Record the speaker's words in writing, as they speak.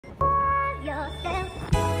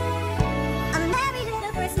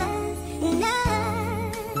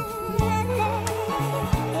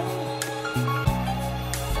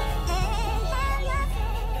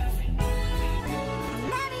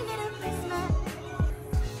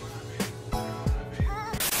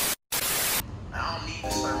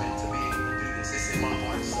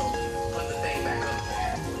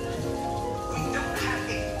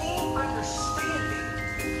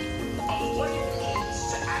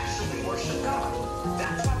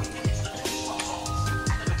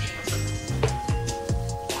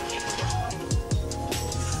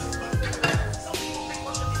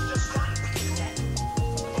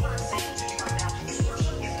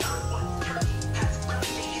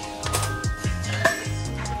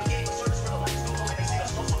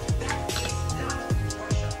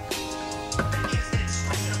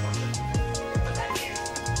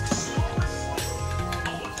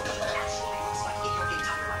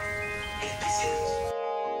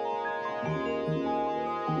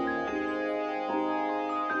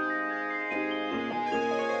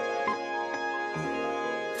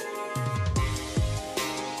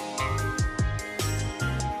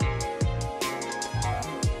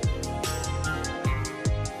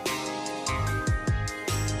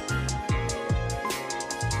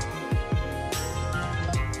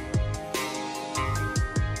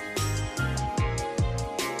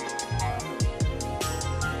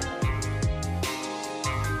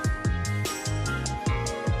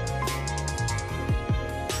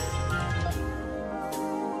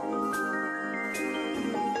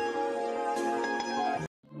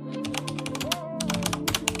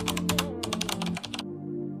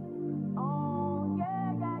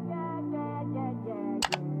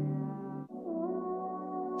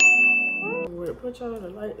with y'all, the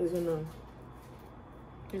light is gonna,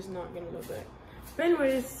 it's not gonna look good. But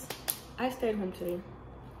anyways, I stayed home today.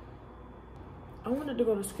 I wanted to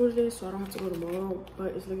go to school today so I don't have to go tomorrow, but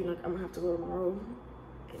it's looking like I'm gonna have to go tomorrow.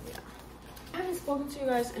 And yeah, I haven't spoken to you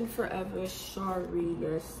guys in forever. Sorry,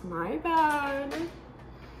 yes, my bad.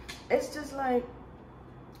 It's just like,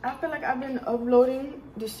 I feel like I've been uploading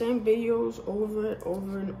the same videos over and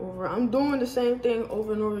over and over. I'm doing the same thing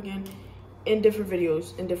over and over again in different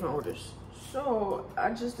videos, in different orders. So I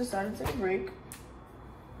just decided to take a break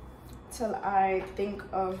till I think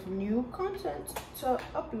of new content to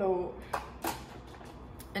upload.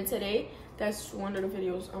 And today, that's one of the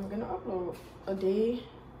videos I'm gonna upload. A day,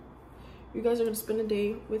 you guys are gonna spend a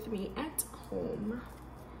day with me at home.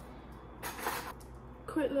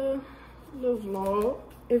 Quick little vlog.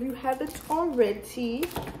 If you haven't already,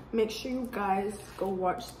 make sure you guys go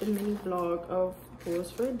watch the mini vlog of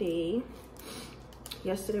Boys for a Day.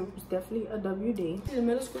 Yesterday was definitely a W day. The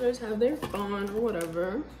middle schoolers have their fun or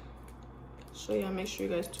whatever. So yeah, make sure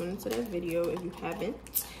you guys tune into that video if you haven't.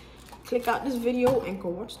 Click out this video and go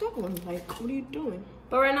watch that one. Like, what are you doing?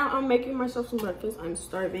 But right now I'm making myself some breakfast. I'm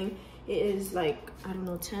starving. It is like, I don't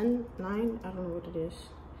know, 10, 9, I don't know what it is.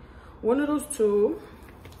 One of those two.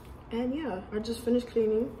 And yeah, I just finished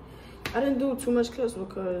cleaning. I didn't do too much clips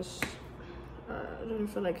because I didn't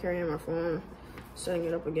feel like carrying my phone, setting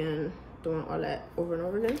it up again, doing all that over and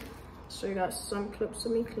over again. So you got some clips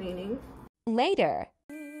of me cleaning. Later.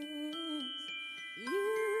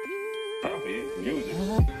 Music.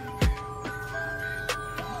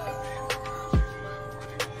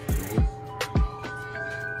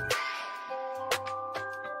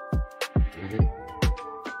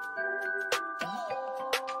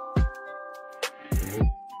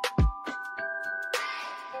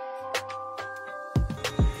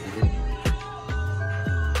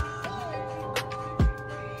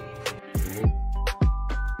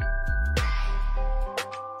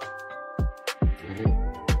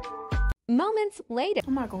 Moments later.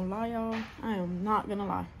 I'm not gonna lie, y'all. I am not gonna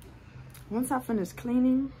lie. Once I finished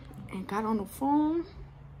cleaning and got on the phone,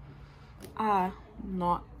 I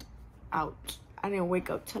knocked out. I didn't wake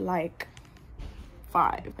up till like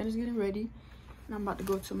 5. I was getting ready and I'm about to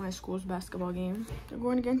go to my school's basketball game. They're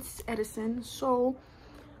going against Edison, so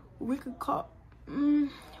we could call,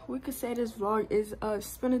 we could say this vlog is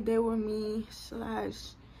spend a day with me /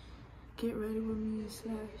 get ready with me /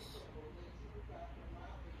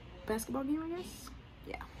 basketball game, I guess.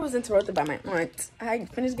 Yeah, I was interrupted by my aunt. I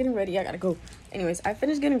finished getting ready. I gotta go. Anyways, I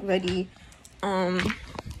finished getting ready. I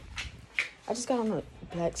just got on a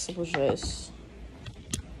black simple dress.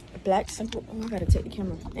 A black simple, oh, I gotta take the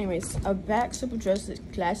camera. Anyways, a black simple dress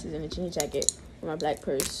with glasses and a jean jacket with my black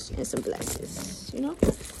purse and some glasses. You know,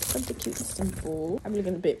 something cute and simple. I'm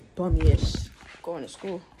looking a bit bummy-ish going to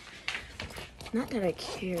school. Not that I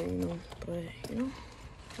care, you know, but you know,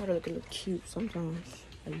 I gotta look a little cute sometimes.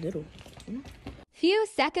 A little, you know? Few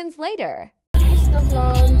seconds later. It's the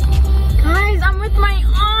vlog. Guys, I'm with my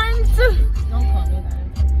aunt. Don't call me that.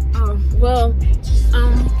 Oh, well,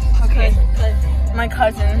 okay. My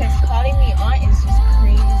cousin. Because calling me aunt is just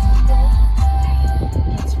crazy, bro.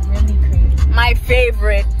 It's really crazy. My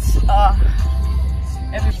favorite.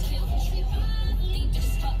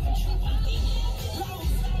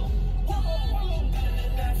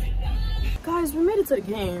 Guys, we made it to the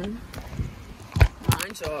game.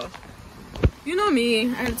 Y'all, you know me, I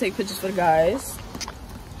had to take pictures for the guys.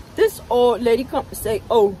 This old lady come to say,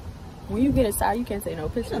 oh, when you get inside you can't take no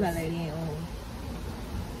pictures. That lady ain't old.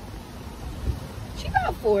 She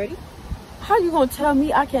got 40. How you gonna tell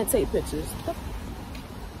me I can't take pictures?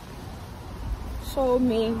 So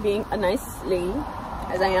me being a nice lady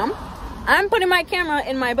as I am, I'm putting my camera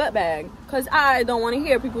in my butt bag because I don't want to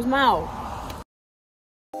hear people's mouth.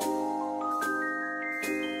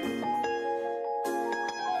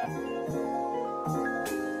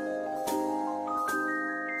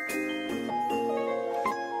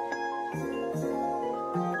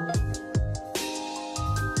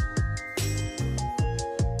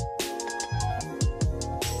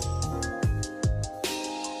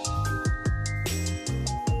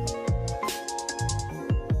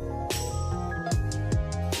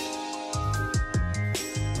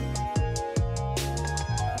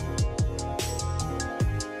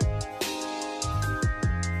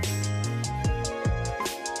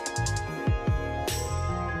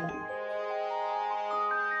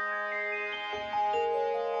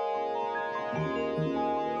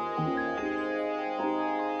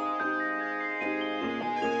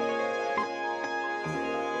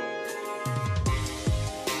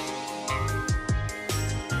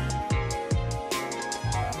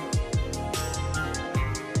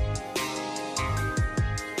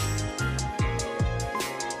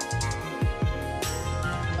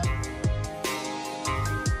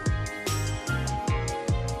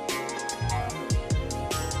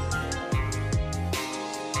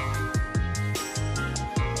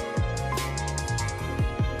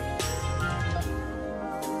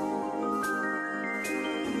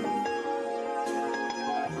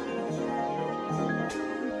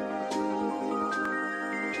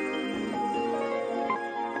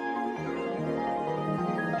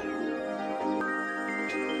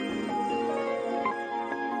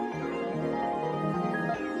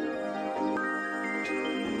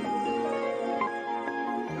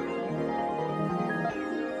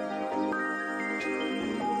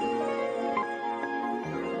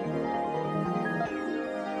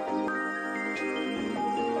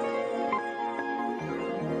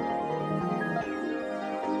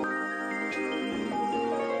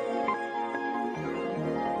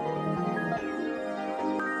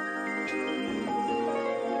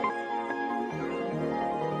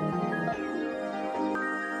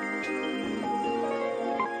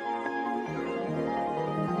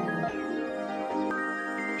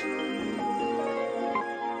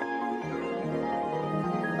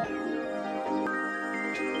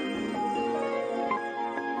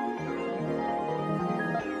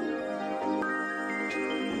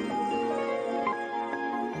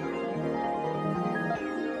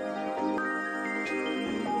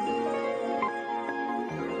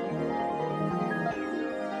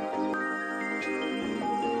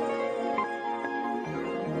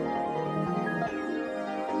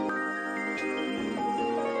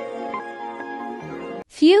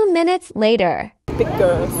 few minutes later. Big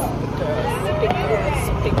girls.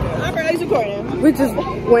 Alright, he's recording. We just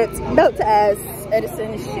went belt to ass.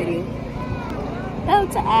 Edison is shitty.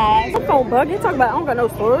 Belt to ass. My phone buggy. Talk about I don't got no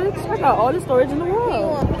storage. I got all the storage in the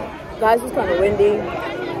world. Guys, it's kind of windy.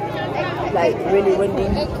 Like really windy.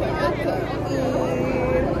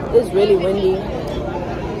 It's really windy.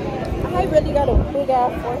 I really got a big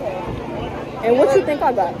ass forehead. And what you think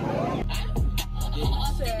I got?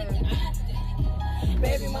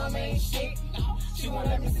 Baby mama ain't shit. She won't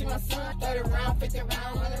let me see my son. 30 round, 50 round,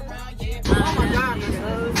 100 round, yeah. Oh my God,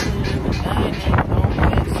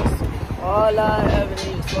 all I ever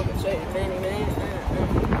need is smoking straight, man.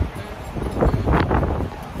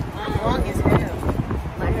 Long as hell.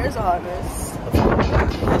 My hair's a hot mess.